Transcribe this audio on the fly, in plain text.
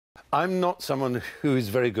I'm not someone who is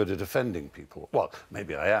very good at offending people. Well,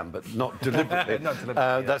 maybe I am, but not deliberately. Not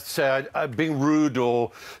deliberately, That's to say, being rude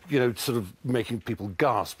or, you know, sort of making people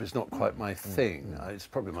gasp is not quite my thing. It's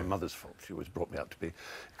probably my mother's fault. She always brought me up to be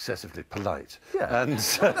excessively polite. Yeah. And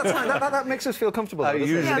that makes us feel comfortable. I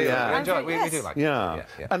usually am. am. We do like it. Yeah.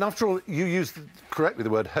 And after all, you used correctly the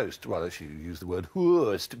word host. Well, actually, you used the word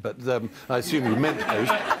host, but I assume you meant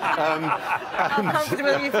host. How comfortable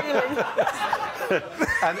are you feeling?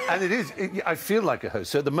 and it is. I feel like a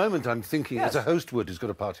host. So at the moment, I'm thinking, as a host would, who's got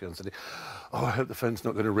a party on Sunday, oh, I hope the phone's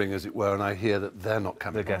not going to ring, as it were, and I hear that they're not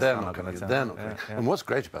coming. They're not going to. They're not coming. And what's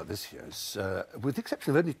great about this year is, with the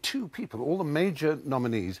exception of only 2 people, all the major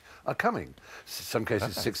nominees are coming. In some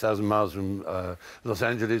cases, 6,000 miles from Los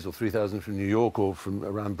Angeles, or 3,000 from New York, or from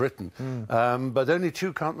around Britain. But only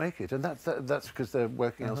 2 can't make it, and that's because they're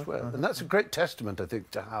working elsewhere. And that's a great testament, I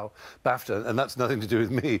think, to how BAFTA, and that's nothing to do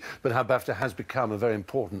with me, but how BAFTA has become a very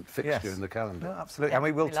important fixture in the calendar. No, absolutely. And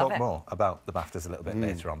we will talk more about the BAFTAs a little bit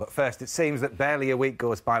later on. But first, it seems that barely a week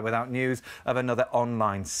goes by without news of another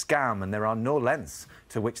online scam, and there are no lengths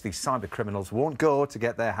to which these cyber criminals won't go to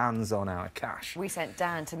get their hands on our cash. We sent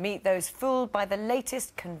Dan to meet those fooled by the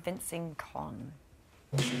latest convincing con.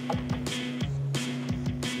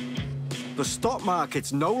 The stock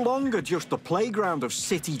market's no longer just a playground of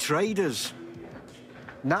city traders.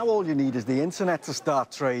 Now all you need is the internet to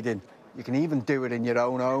start trading. You can even do it in your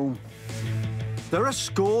own home. There are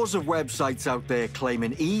scores of websites out there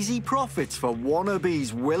claiming easy profits for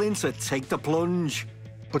wannabes willing to take the plunge.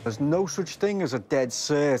 But there's no such thing as a dead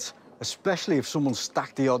cert, especially if someone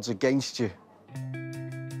stacked the odds against you.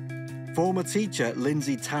 Former teacher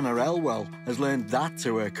Lindsay Tanner-Elwell has learned that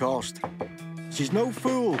to her cost. She's no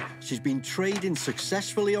fool. She's been trading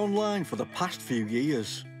successfully online for the past few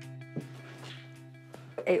years.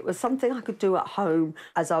 It was something I could do at home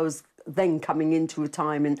as I was then coming into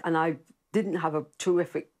retirement, and I didn't have a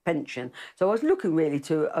terrific pension, so I was looking really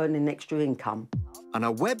to earn an extra income. And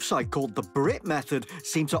a website called The Brit Method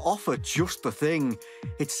seemed to offer just the thing.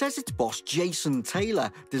 It says its boss, Jason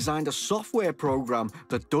Taylor, designed a software program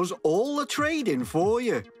that does all the trading for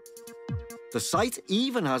you. The site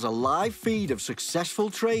even has a live feed of successful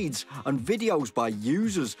trades and videos by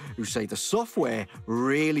users who say the software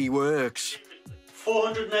really works.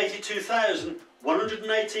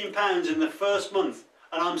 £482,118 in the first month,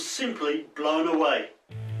 and I'm simply blown away.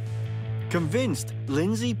 Convinced,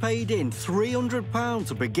 Lindsay paid in £300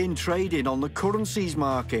 to begin trading on the currencies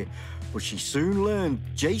market, but she soon learned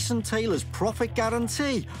Jason Taylor's profit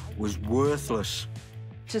guarantee was worthless.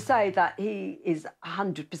 To say that he is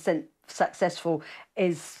 100% successful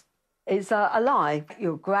is a lie.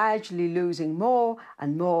 You're gradually losing more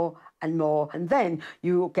and more and more, and then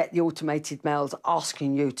you get the automated mails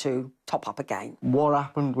asking you to top up again. What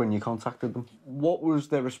happened when you contacted them? What was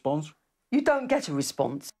their response? You don't get a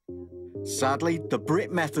response. Sadly, the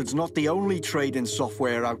Brit Method's not the only trading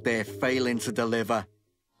software out there failing to deliver.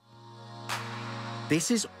 This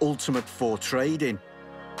is Ultimate for Trading.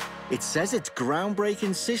 It says its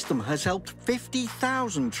groundbreaking system has helped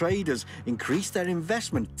 50,000 traders increase their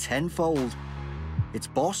investment tenfold. Its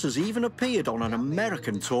boss has even appeared on an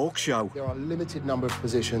American talk show. There are a limited number of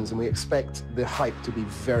positions, and we expect the hype to be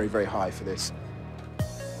very, very high for this.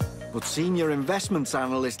 But senior investments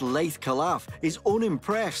analyst Laith Khalaf is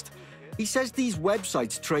unimpressed. He says these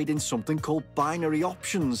websites trade in something called binary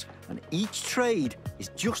options, and each trade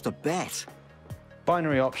is just a bet.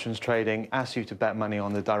 Binary options trading asks you to bet money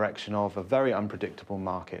on the direction of a very unpredictable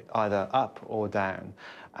market, either up or down.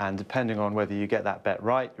 And depending on whether you get that bet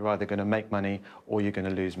right, you're either going to make money or you're going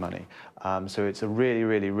to lose money. So it's a really,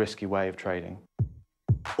 really risky way of trading.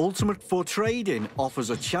 Ultimate for Trading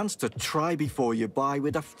offers a chance to try before you buy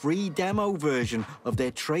with a free demo version of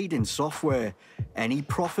their trading software. Any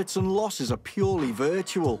profits and losses are purely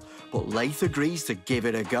virtual, but Laith agrees to give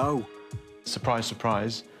it a go. Surprise,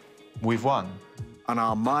 surprise, we've won. And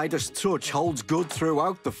our Midas touch holds good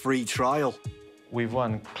throughout the free trial. We've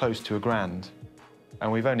won close to £1,000,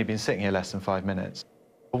 and we've only been sitting here less than 5 minutes.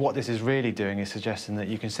 But what this is really doing is suggesting that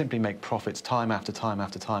you can simply make profits time after time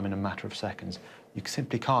after time in a matter of seconds. You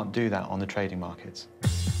simply can't do that on the trading markets.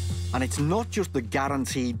 And it's not just the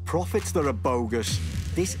guaranteed profits that are bogus.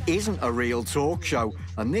 This isn't a real talk show,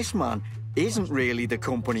 and this man isn't really the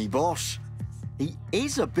company boss. He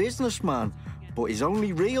is a businessman, but his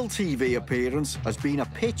only real TV appearance has been a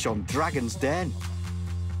pitch on Dragon's Den.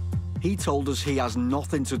 He told us he has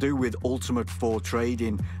nothing to do with Ultimate for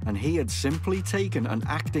Trading, and he had simply taken an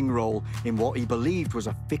acting role in what he believed was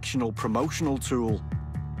a fictional promotional tool.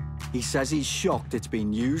 He says he's shocked it's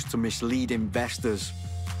been used to mislead investors.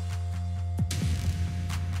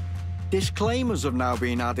 Disclaimers have now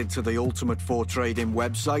been added to the Ultimate for Trading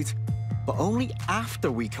website, but only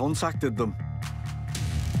after we contacted them.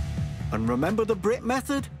 And remember the Brit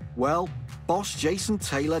method? Well, boss Jason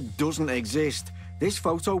Taylor doesn't exist. This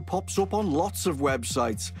photo pops up on lots of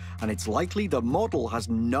websites, and it's likely the model has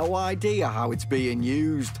no idea how it's being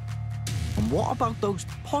used. And what about those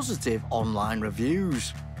positive online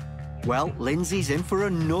reviews? Well, Lindsay's in for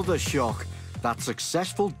another shock. That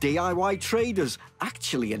successful DIY trader's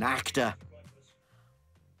actually an actor.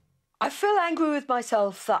 I feel angry with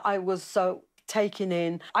myself that I was so taken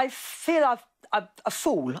in. I feel I'm a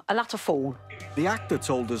fool, an utter fool. The actor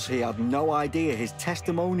told us he had no idea his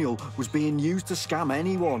testimonial was being used to scam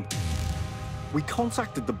anyone. We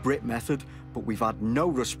contacted the Brit method, but we've had no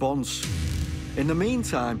response. In the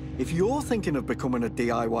meantime, if you're thinking of becoming a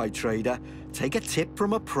DIY trader, take a tip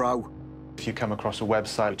from a pro. If you come across a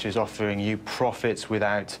website which is offering you profits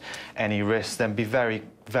without any risk, then be very,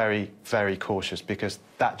 very, very cautious, because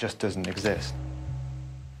that just doesn't exist.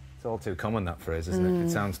 It's all too common, that phrase, isn't it? It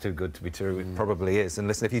sounds too good to be true. It probably is. And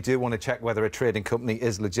listen, if you do want to check whether a trading company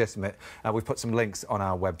is legitimate, we've put some links on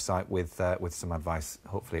our website with some advice.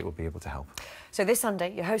 Hopefully it will be able to help. So this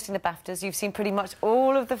Sunday, you're hosting the BAFTAs. You've seen pretty much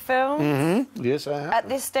all of the films. Yes, I have. At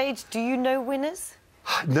this stage, do you know winners?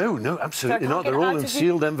 No, absolutely not. They're all in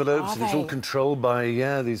sealed envelopes, and it's all controlled by,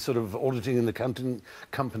 these sort of auditing and accounting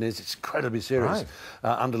companies. It's incredibly serious,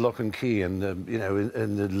 under lock and key. And you know,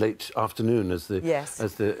 in the late afternoon, as the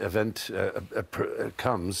event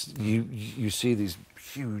comes, you see these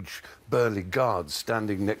huge, burly guards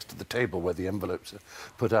standing next to the table where the envelopes are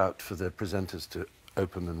put out for the presenters to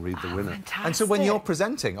open and read the winner. Fantastic. And so when you're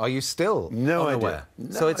presenting, are you still unaware?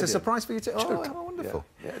 No so it's idea. A surprise for you to... Totally. Oh, wonderful.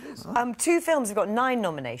 Yeah, it is. 2 films have got 9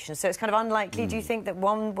 nominations, so it's kind of unlikely. Do you think that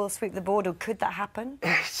one will sweep the board, or could that happen?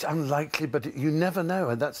 It's unlikely, but you never know,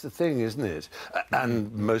 and that's the thing, isn't it? And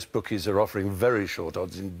most bookies are offering very short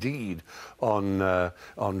odds indeed on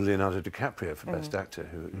Leonardo DiCaprio for Best Actor,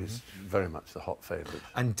 who is very much the hot favourite.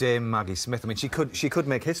 And Dame Maggie Smith, I mean, she could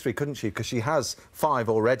make history, couldn't she? Because she has 5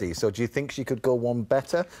 already, so do you think she could go one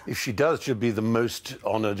better? If she does, she'll be the most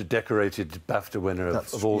honoured, decorated BAFTA winner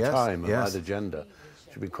of all time, of either gender.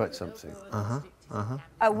 She'll be quite something.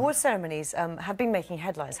 Award ceremonies have been making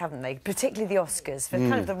headlines, haven't they? Particularly the Oscars, for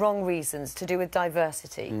kind of the wrong reasons, to do with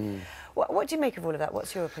diversity. What do you make of all of that?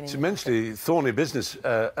 What's your opinion? It's immensely thorny business.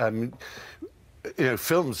 You know,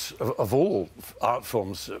 films of all art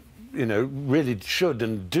forms, you know, really should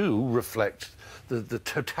and do reflect the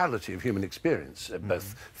totality of human experience,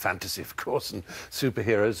 both fantasy, of course, and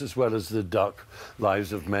superheroes, as well as the dark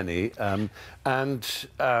lives of many.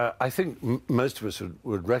 I think most of us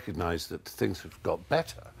would recognise that things have got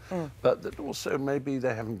better, but that also maybe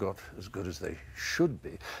they haven't got as good as they should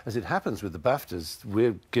be. As it happens with the BAFTAs,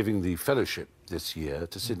 we're giving the fellowship this year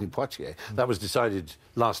to Sidney Poitier. That was decided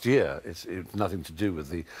last year. It's nothing to do with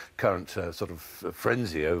the current sort of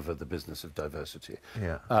frenzy over the business of diversity.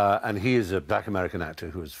 And he is a black American actor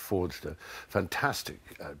who has forged a fantastic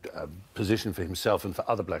position for himself and for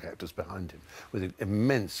other black actors behind him, with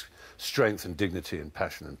immense strength and dignity and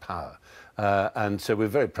passion and power. And so we're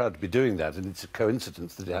very proud to be doing that, and it's a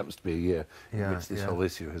coincidence that it happens to be a year in which this whole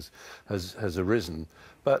issue has arisen.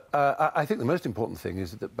 But I think the most important thing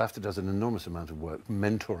is that BAFTA does an enormous amount of work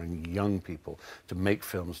mentoring young people to make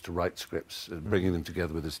films, to write scripts, bringing them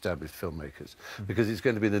together with established filmmakers, because it's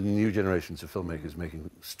going to be the new generations of filmmakers making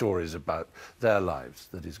stories about their lives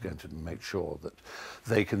that is going to make sure that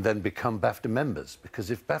they can then become BAFTA members.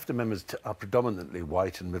 Because if BAFTA members are predominantly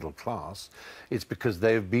white and middle class, it's because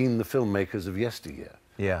they've been the filmmakers of yesteryear.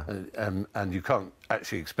 And you can't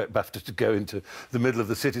actually expect BAFTA to go into the middle of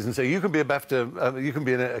the cities and say, you can be a BAFTA, you can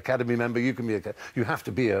be an Academy member, you can be you have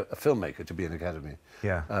to be a filmmaker to be an Academy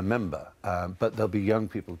member. But there'll be young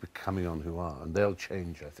people coming on who are, and they'll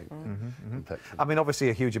change, I think, complexion. I mean, obviously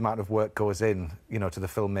a huge amount of work goes in, you know, to the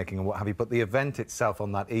filmmaking and what have you, but the event itself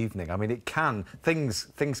on that evening, I mean,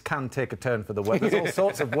 things can take a turn for the worse. There's all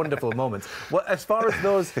sorts of wonderful moments. Well, as far as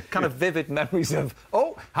those kind of vivid memories of,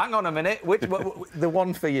 oh, hang on a minute, the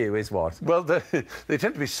one for you is what? Well, they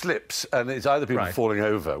tend to be slips, and it's either people falling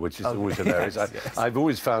over, which is always hilarious. I've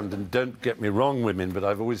always found, and don't get me wrong, women, but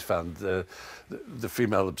I've always found the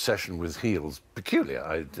female obsession with heels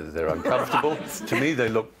peculiar. They're uncomfortable. To me, they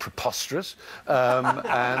look preposterous.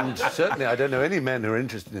 And certainly, I don't know any men who are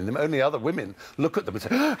interested in them. Only other women look at them and say,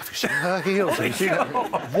 oh, have you seen her heels?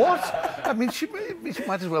 What? I mean, she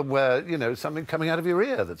might as well wear, you know, something coming out of your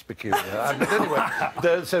ear that's peculiar. I mean,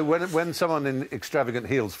 anyway, so when someone in extravagant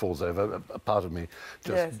heels falls over, a part of me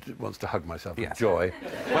just wants to hug myself with joy.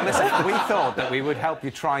 Well, listen, we thought that we would help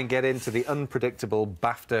you try and get into the unpredictable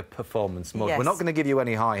BAFTA performance mode. We're not going to give you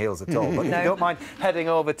any high heels at all, but if you don't mind heading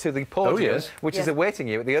over to the podium, which is awaiting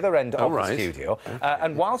you at the other end of the studio.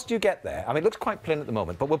 And whilst you get there, I mean, it looks quite plain at the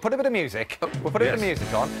moment, but we'll put a bit of music. We'll put a bit of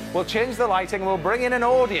music on. We'll change the lighting. And we'll bring in an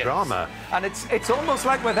audience. Drama. And it's almost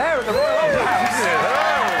like we're there at the Royal Opera House.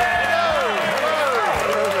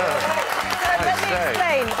 Let me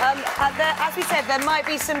explain. As we said, there might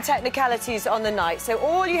be some technicalities on the night. So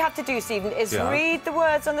all you have to do, Stephen, is read the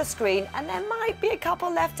words on the screen, and there might be a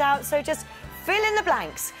couple left out. So just fill in the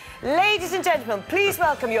blanks. Ladies and gentlemen, please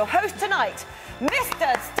welcome your host tonight,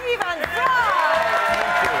 Mr. Stephen Fry.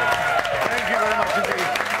 Thank you very much indeed.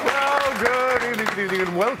 Well, good evening,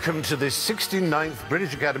 and welcome to the 69th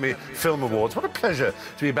British Academy Film Awards. What a pleasure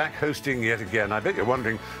to be back hosting yet again. I bet you're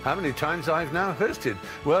wondering how many times I've now hosted.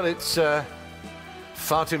 Well, it's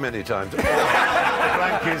far too many times. The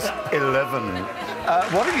blank is 11.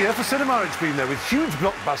 What a year for cinema it's been, though, with huge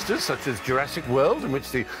blockbusters such as Jurassic World, in which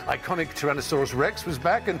the iconic Tyrannosaurus Rex was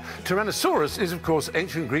back, and Tyrannosaurus is, of course,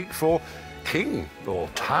 ancient Greek for king, or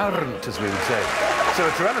tyrant, as we would say. So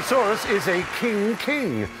a Tyrannosaurus is a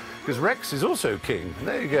king, because Rex is also king.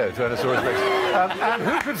 There you go, Tyrannosaurus Rex. And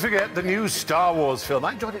who could forget the new Star Wars film?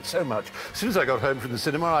 I enjoyed it so much. As soon as I got home from the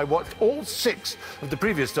cinema, I watched all 6 of the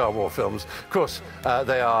previous Star Wars films. Of course,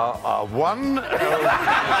 they are 1...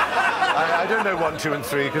 I don't know 1, 2 and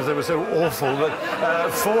 3, because they were so awful.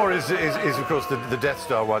 But 4 is of course, the Death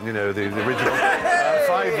Star one, you know, the original.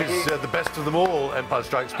 5 is the best of them all, Empire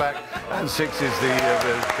Strikes Back. And 6 is the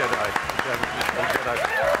Jedi.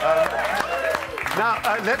 Now,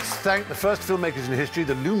 let's thank the first filmmakers in history,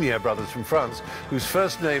 the Lumiere brothers from France, whose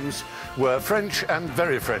first names were French and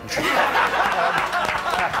very French.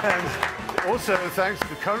 And also thanks to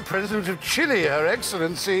the current president of Chile, Her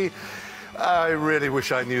Excellency. I really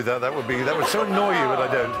wish I knew that. That would so annoy you, but I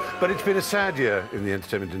don't. But it's been a sad year in the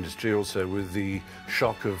entertainment industry also, with the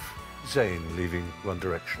shock of Zayn leaving One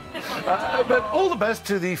Direction. But all the best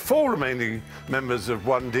to the 4 remaining members of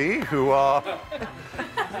 1D, who are...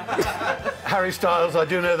 Harry Styles, I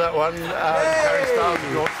do know that one. Harry Styles,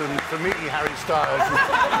 of course, and for me, Harry Styles.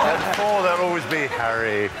 And 4, there'll always be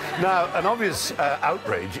Harry. Now, an obvious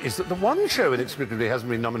outrage is that the One Show inexplicably hasn't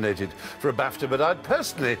been nominated for a BAFTA, but I'd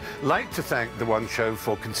personally like to thank the One Show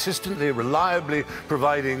for consistently, reliably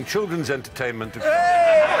providing children's entertainment for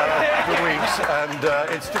weeks,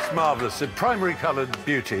 and it's just marvellous, a primary-coloured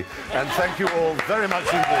beauty. And thank you all very much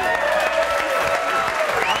indeed.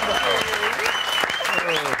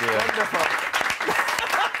 Wonderful.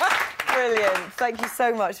 Brilliant. Thank you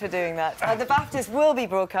so much for doing that. The BAFTAs will be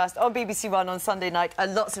broadcast on BBC One on Sunday night,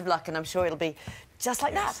 and lots of luck, and I'm sure it'll be just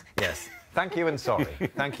like that. Yes. Thank you and sorry.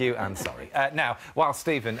 Thank you and sorry. Now, while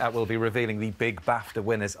Stephen will be revealing the big BAFTA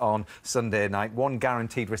winners on Sunday night, one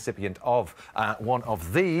guaranteed recipient of one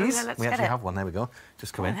of these... Oh, yeah, we actually have one. There we go.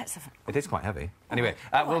 Just come in. It is quite heavy. Anyway,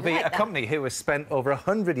 will be a company who has spent over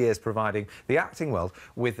 100 years providing the acting world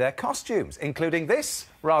with their costumes, including this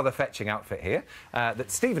rather fetching outfit here that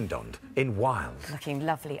Stephen donned in Wild. Looking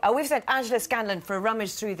lovely. We've sent Angela Scanlon for a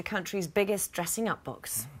rummage through the country's biggest dressing-up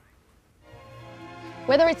box.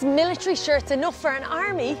 Whether it's military shirts enough for an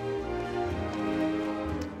army,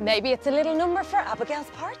 maybe it's a little number for Abigail's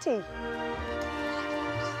party.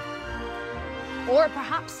 Or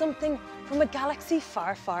perhaps something from a galaxy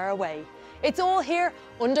far, far away. It's all here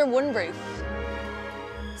under one roof.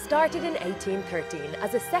 Started in 1813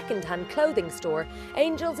 as a second-hand clothing store,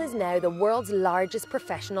 Angels is now the world's largest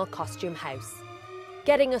professional costume house.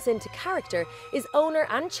 Getting us into character is owner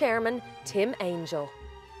and chairman Tim Angel.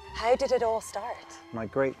 How did it all start? My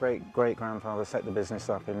great-great-great-grandfather set the business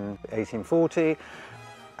up in 1840,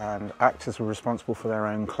 and actors were responsible for their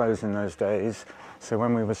own clothes in those days. So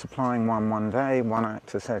when we were supplying one day, one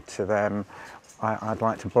actor said to them, I'd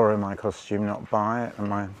like to borrow my costume, not buy it.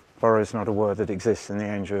 And borrow is not a word that exists in the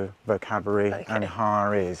Angel vocabulary, and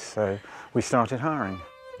hire is. So we started hiring.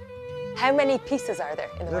 How many pieces are there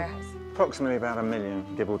in the warehouse? Approximately about 1 million,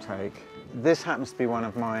 give or take. This happens to be one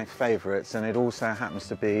of my favourites, and it also happens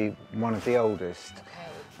to be one of the oldest.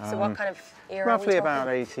 Okay. So what kind of era Roughly are we about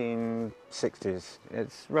 1860s.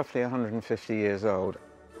 It's roughly 150 years old.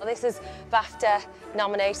 Well, this is BAFTA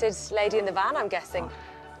nominated Lady in the Van, I'm guessing.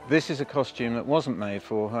 This is a costume that wasn't made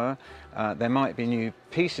for her. There might be new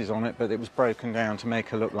pieces on it, but it was broken down to make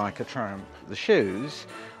her look like a tramp. The shoes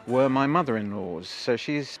were my mother-in-law's, so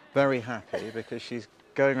she's very happy because she's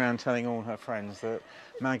going around telling all her friends that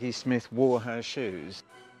Maggie Smith wore her shoes.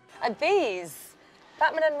 And these?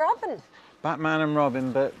 Batman and Robin? Batman and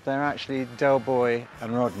Robin, but they're actually Del Boy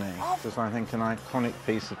and Rodney, which is, I think, an iconic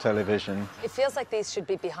piece of television. It feels like these should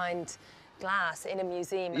be behind glass in a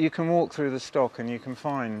museum. You can walk through the stock and you can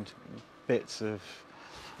find bits of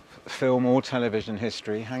film or television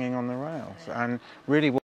history hanging on the rails. And really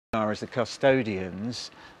what we are is the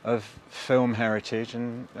custodians of film heritage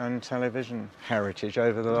and television heritage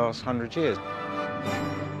over the last 100 years.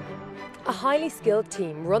 A highly skilled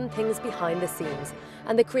team run things behind the scenes,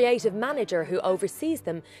 and the creative manager who oversees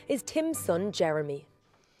them is Tim's son, Jeremy.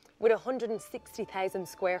 With 160,000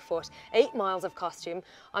 square foot, 8 miles of costume,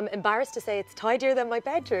 I'm embarrassed to say it's tidier than my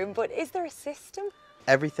bedroom, but is there a system?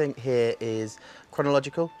 Everything here is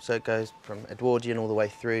chronological, so it goes from Edwardian all the way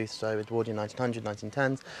through, so Edwardian 1900,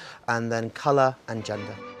 1910s, and then colour and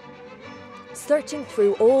gender. Searching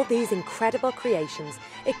through all these incredible creations,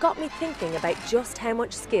 it got me thinking about just how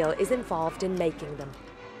much skill is involved in making them.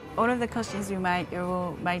 All of the costumes we make are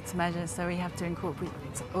all made to measure, so we have to incorporate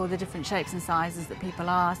all the different shapes and sizes that people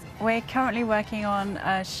ask. We're currently working on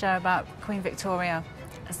a show about Queen Victoria,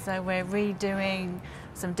 so we're redoing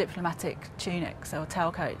some diplomatic tunics or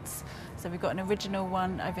tailcoats. So we've got an original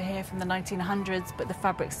one over here from the 1900s, but the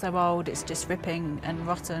fabric's so old it's just ripping and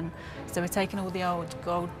rotten. So we're taking all the old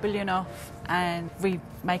gold bullion off and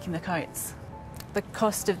remaking the coats. The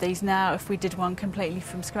cost of these now, if we did one completely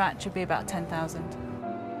from scratch, would be about 10,000.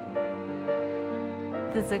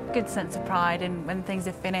 There's a good sense of pride in when things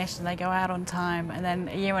are finished and they go out on time, and then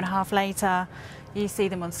a year and a half later you see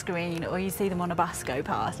them on screen or you see them on a bus go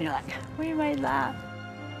past and you're like, we made that.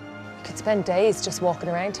 You could spend days just walking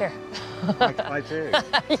around here. I do.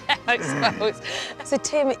 Yeah, I suppose. So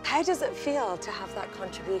Tim, how does it feel to have that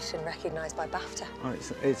contribution recognised by BAFTA? Oh,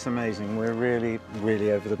 it's amazing. We're really,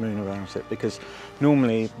 really over the moon about it, because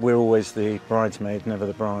normally we're always the bridesmaid, never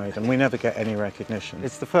the bride, and we never get any recognition.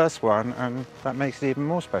 It's the first one, and that makes it even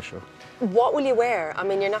more special. What will you wear? I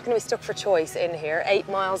mean, you're not going to be stuck for choice in here. 8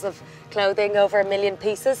 miles of clothing, over 1 million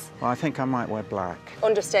pieces. Well, I think I might wear black.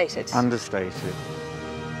 Understated. Understated.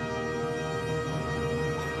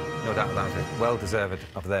 No doubt about it. Well deserved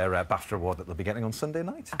of their BAFTA award that they'll be getting on Sunday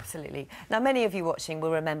night. Absolutely. Now, many of you watching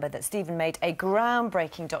will remember that Stephen made a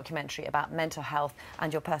groundbreaking documentary about mental health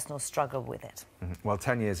and your personal struggle with it. Well,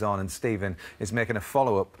 10 years on, and Stephen is making a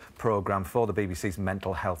follow-up programme for the BBC's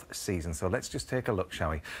mental health season. So let's just take a look,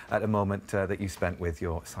 shall we, at a moment that you spent with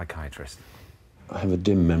your psychiatrist. I have a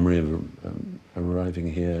dim memory of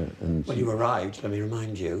arriving here and... When you arrived, let me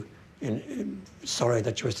remind you, sorry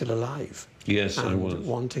that you were still alive. Yes, and I was.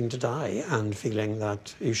 Wanting to die and feeling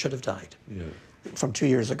that you should have died. Yeah. From 2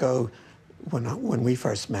 years ago, when we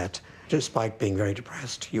first met, despite being very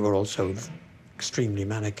depressed, you were also extremely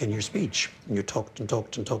manic in your speech. And you talked and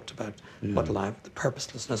talked and talked about the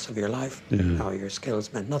purposelessness of your life, how your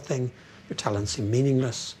skills meant nothing, your talents seemed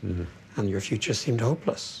meaningless, and your future seemed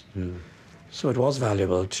hopeless. So it was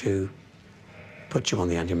valuable to put you on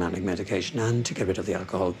the anti-manic medication and to get rid of the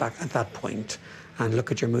alcohol back at that point and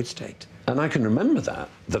look at your mood state. And I can remember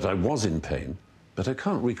that I was in pain, but I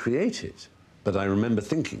can't recreate it. But I remember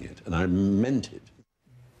thinking it, and I meant it.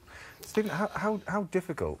 Stephen, how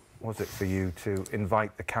difficult was it for you to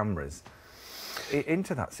invite the cameras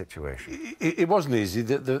into that situation? It wasn't easy.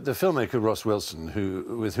 The filmmaker Ross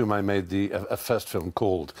Wilson, with whom I made a first film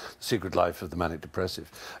called The Secret Life of the Manic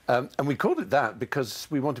Depressive, and we called it that because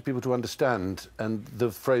we wanted people to understand, and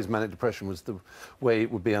the phrase manic depression was the way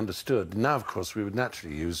it would be understood. Now, of course, we would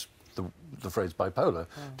naturally use the phrase bipolar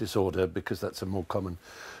disorder because that's a more common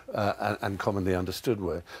and commonly understood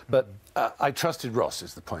word. But I trusted Ross,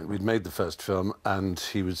 is the point. We'd made the first film and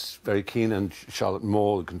he was very keen, and Charlotte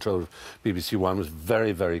Moore, the controller of BBC One, was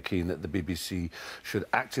very, very keen that the BBC should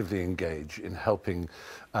actively engage in helping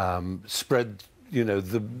spread,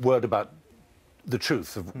 the word about the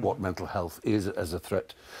truth of what mental health is as a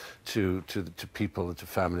threat to people and to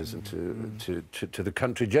families and to the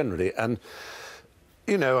country generally. And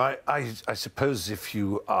I suppose if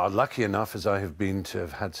you are lucky enough, as I have been, to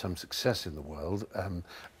have had some success in the world,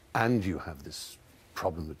 and you have this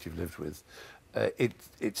problem that you've lived with,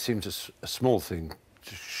 it seems a small thing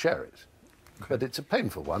to share it. Okay. But it's a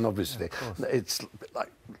painful one, obviously. Yeah, it's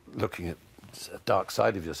like looking at a dark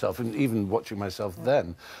side of yourself, and even watching myself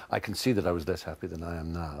then, I can see that I was less happy than I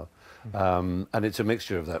am now. And it's a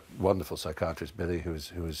mixture of that wonderful psychiatrist, Billy, who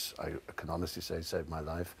is, I can honestly say, saved my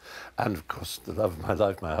life. And, of course, the love of my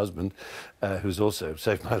life, my husband, who's also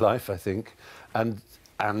saved my life, I think.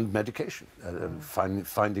 And medication,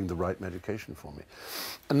 finding the right medication for me.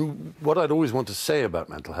 And what I'd always want to say about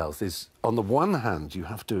mental health is, on the one hand, you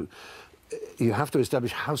have to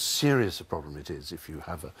establish how serious a problem it is if you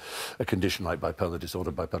have a condition like bipolar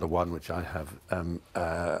disorder, bipolar 1, which I have,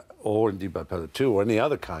 or indeed bipolar 2 or any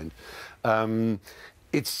other kind.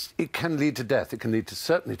 It can lead to death. It can lead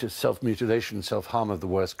certainly to self-mutilation, self-harm of the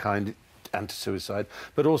worst kind. and to suicide,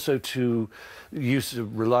 but also to use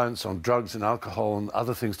of reliance on drugs and alcohol and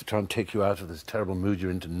other things to try and take you out of this terrible mood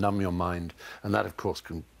you're in, to numb your mind, and that, of course,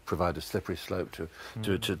 can provide a slippery slope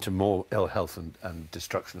to more ill health and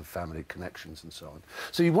destruction of family connections and so on.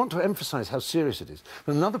 So you want to emphasise how serious it is.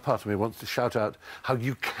 But another part of me wants to shout out how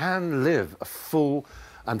you can live a full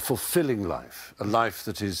and fulfilling life, a life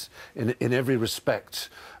that is, in every respect,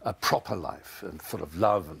 a proper life and full of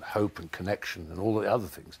love and hope and connection and all the other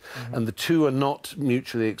things. And the two are not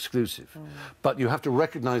mutually exclusive. But you have to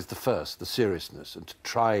recognise the first, the seriousness, and to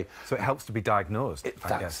try... So it helps to be diagnosed, I guess.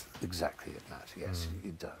 That's exactly it, Matt. Yes,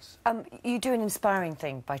 it does. You do an inspiring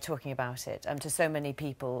thing by talking about it to so many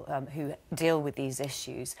people who deal with these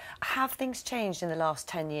issues. Have things changed in the last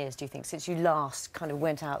 10 years, do you think, since you last kind of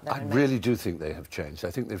went out there? I really do think they have changed. I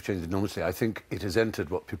think they've changed enormously. I think it has entered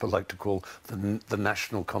what people like to call the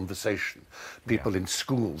national conversation. People in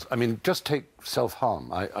schools. I mean, just take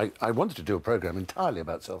self-harm. I wanted to do a programme entirely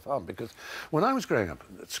about self-harm because when I was growing up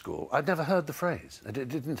at school, I'd never heard the phrase. It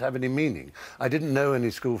didn't have any meaning. I didn't know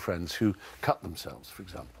any school friends who cut themselves, for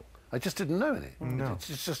example. I just didn't know any. No.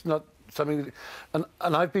 It's just not something... And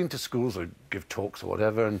I've been to schools or give talks or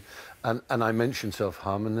whatever, and I mention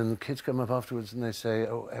self-harm, and then the kids come up afterwards and they say,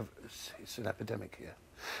 oh, it's an epidemic here.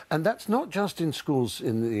 And that's not just in schools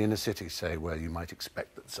in the inner city, say, where you might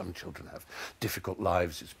expect that some children have difficult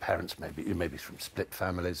lives. Its parents may be from split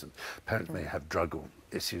families, and parents may have drug or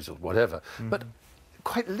issues or whatever. But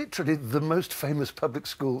quite literally, the most famous public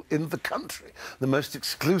school in the country, the most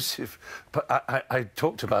exclusive. I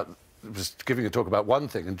talked about, was giving a talk about one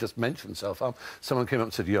thing and just mentioned self-harm. Someone came up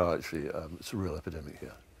and said, yeah, actually, it's a real epidemic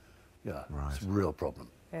here. Yeah, it's a real problem.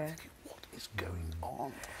 Yeah. Thinking, what is going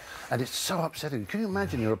on? And it's so upsetting. Can you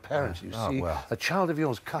imagine you're a parent, you see a child of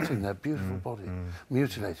yours cutting their beautiful body,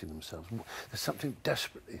 mutilating themselves. There's something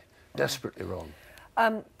desperately wrong.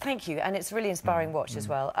 Thank you, and it's a really inspiring watch as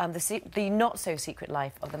well. The Not-So-Secret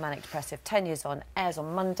Life of the Manic Depressive, 10 Years On, airs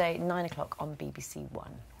on Monday, 9 o'clock on BBC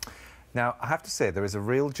One. Now, I have to say, there is a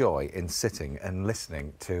real joy in sitting and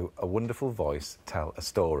listening to a wonderful voice tell a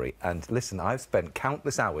story. And listen, I've spent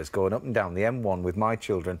countless hours going up and down the M1 with my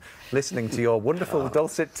children, listening to your wonderful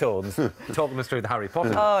dulcet tones, talking us through the Harry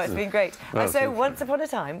Potter. Oh, it's been great. So, once upon a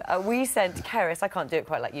time, we sent Keris, I can't do it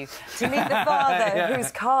quite like you, to meet the father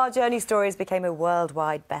whose car journey stories became a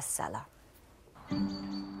worldwide bestseller.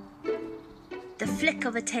 The flick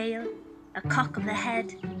of a tail, a cock of the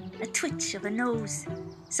head, a twitch of a nose.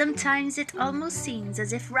 Sometimes it almost seems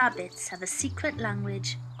as if rabbits have a secret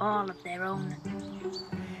language all of their own.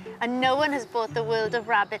 And no one has brought the world of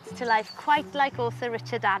rabbits to life quite like author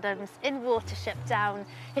Richard Adams in Watership Down,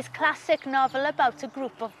 his classic novel about a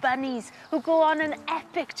group of bunnies who go on an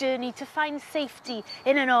epic journey to find safety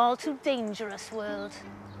in an all too dangerous world.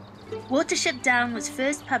 Watership Down was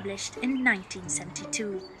first published in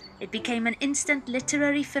 1972. It became an instant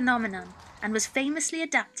literary phenomenon and was famously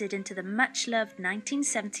adapted into the much-loved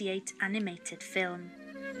 1978 animated film.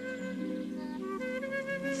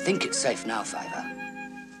 Think it's safe now, Fiver.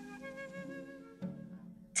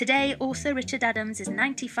 Today, author Richard Adams is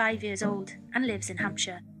 95 years old and lives in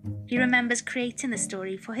Hampshire. He remembers creating the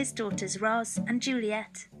story for his daughters Roz and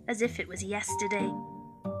Juliet as if it was yesterday.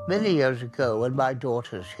 Many years ago, when my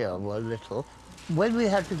daughters here were little, when we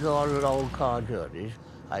had to go on long car journeys,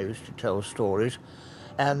 I used to tell stories,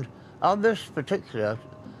 and on this particular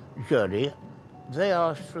journey, they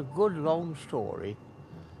asked for a good long story,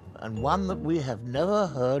 and one that we have never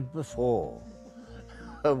heard before.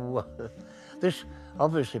 This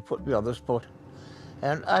obviously put me on the spot,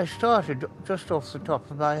 and I started just off the top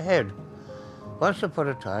of my head. Once upon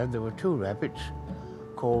a time, there were two rabbits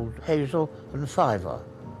called Hazel and Fiver.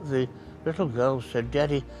 The little girl said,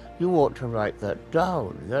 "Daddy, you ought to write that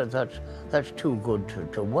down. That's too good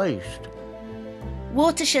to waste."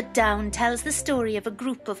 Watership Down tells the story of a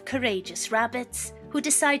group of courageous rabbits who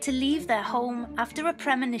decide to leave their home after a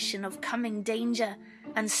premonition of coming danger,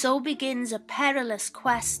 and so begins a perilous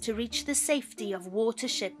quest to reach the safety of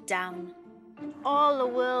Watership Down. All the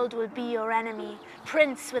world will be your enemy,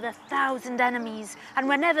 prince with 1,000 enemies, and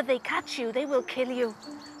whenever they catch you, they will kill you.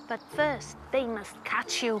 But first, they must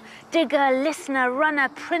catch you. Digger, listener, runner,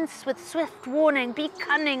 prince with swift warning, be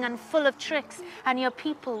cunning and full of tricks, and your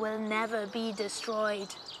people will never be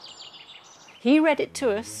destroyed. He read it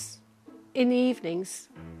to us in the evenings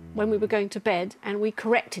when we were going to bed, and we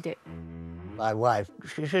corrected it. My wife,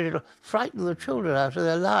 she said, it'll frighten the children out of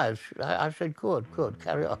their lives. I said, good,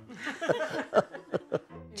 carry on.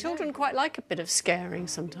 Children quite like a bit of scaring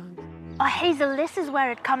sometimes. Oh, Hazel, this is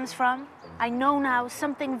where it comes from. I know now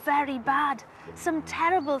something very bad, some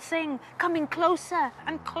terrible thing coming closer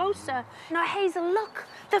and closer. Now, Hazel, look,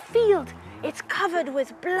 the field, it's covered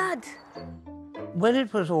with blood. When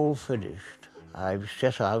it was all finished, I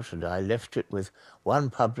set out and I left it with one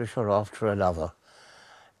publisher after another.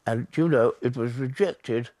 And, you know, it was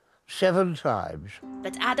rejected 7 times.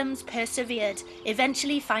 But Adams persevered,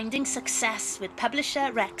 eventually finding success with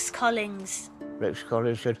publisher Rex Collins. Rex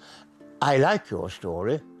Collins said, I like your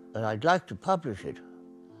story and I'd like to publish it.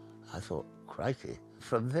 I thought, crikey.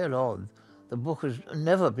 From then on, the book has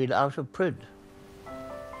never been out of print.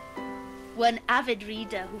 One avid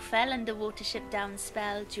reader who fell under Watership Down's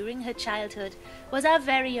spell during her childhood was our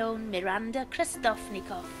very own Miranda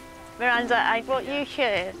Kristofnikov. Miranda, I brought you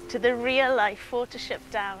here to the real-life Watership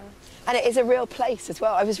Down. And it is a real place as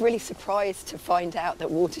well. I was really surprised to find out that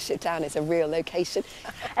Watership Down is a real location.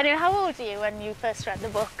 Anyway, how old were you when you first read the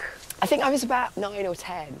book? I think I was about 9 or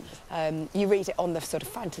 10. You read it on the sort of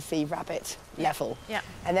fantasy rabbit level. Yeah.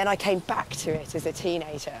 And then I came back to it as a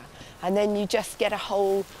teenager. And then you just get a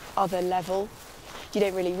whole other level. You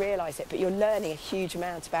don't really realise it, but you're learning a huge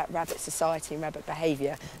amount about rabbit society and rabbit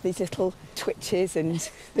behaviour. These little twitches and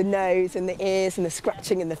the nose and the ears and the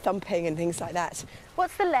scratching and the thumping and things like that.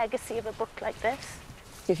 What's the legacy of a book like this?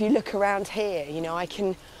 If you look around here, you know, I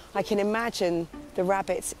can imagine the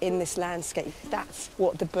rabbits in this landscape. That's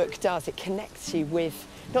what the book does. It connects you with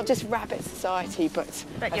not just rabbit society, but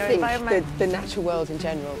your I environment. think the natural world in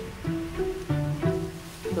general.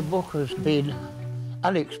 The book has been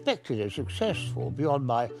unexpectedly successful beyond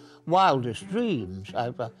my wildest dreams.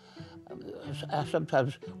 I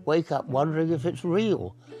sometimes wake up wondering if it's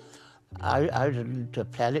real. I didn't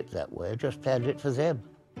plan it that way, I just planned it for them.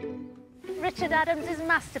 Richard Adams'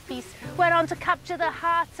 masterpiece went on to capture the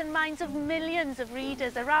hearts and minds of millions of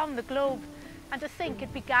readers around the globe. And to think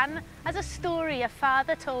it began as a story a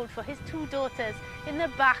father told for his 2 daughters in the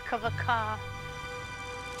back of a car.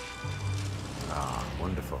 Ah,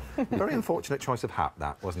 wonderful. Very unfortunate choice of hat,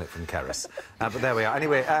 that, wasn't it, from Keris? But there we are.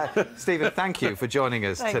 Anyway, Stephen, thank you for joining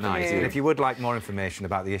us tonight. You. And if you would like more information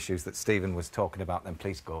about the issues that Stephen was talking about, then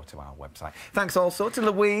please go to our website. Thanks also to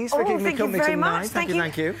Louise for keeping me company tonight.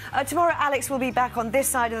 Thank you. Tomorrow, Alex will be back on this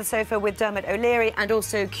side of the sofa with Dermot O'Leary, and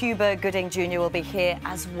also Cuba Gooding Jr. will be here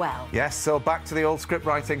as well. Yes, so back to the old script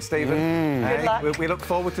writing, Stephen. Good luck. We look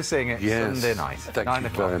forward to seeing it Sunday night. Thank 9 you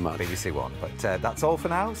o'clock, very much. BBC One. But that's all for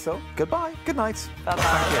now, so goodbye. Good night. Bye-bye.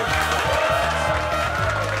 Thank you.